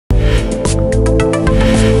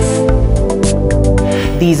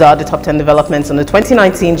These are the top 10 developments in the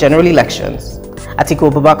 2019 general elections.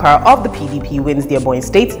 Atiku Abubakar of the PDP wins the Ebonyi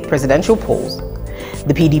State presidential polls.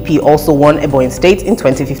 The PDP also won Ebonyi State in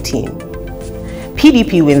 2015.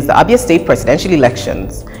 PDP wins the Abia State presidential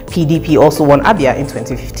elections. PDP also won Abia in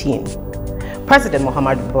 2015. President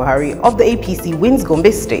Muhammadu Buhari of the APC wins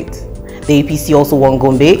Gombe State. The APC also won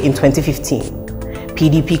Gombe in 2015.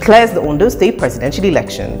 PDP clears the Ondo State presidential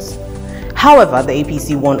elections. However, the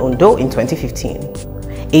APC won Ondo in 2015.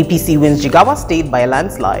 APC wins Jigawa State by a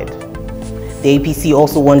landslide. The APC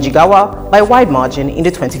also won Jigawa by a wide margin in the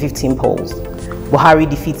 2015 polls. Buhari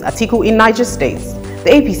defeats Atiku in Niger State. The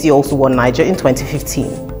APC also won Niger in 2015.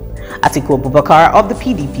 Atiku Abubakar of the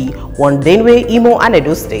PDP won Benue, Imo and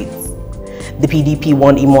Edo states. The PDP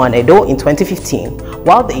won Imo and Edo in 2015,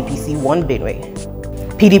 while the APC won Benue.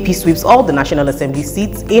 PDP sweeps all the National Assembly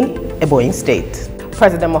seats in Ebonyi State.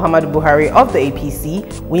 President Muhammadu Buhari of the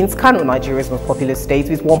APC wins Kano, Nigeria's most populous state,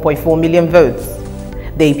 with 1.4 million votes.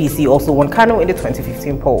 The APC also won Kano in the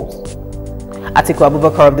 2015 polls. Atiku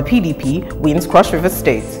Abubakar of the PDP wins Cross River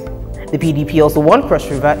State. The PDP also won Cross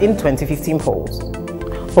River in 2015 polls.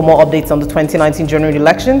 For more updates on the 2019 general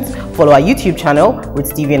elections, follow our YouTube channel,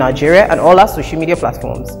 RootsTV Nigeria, and all our social media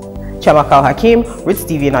platforms. Chamakal Hakim,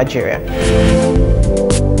 RootsTV Nigeria.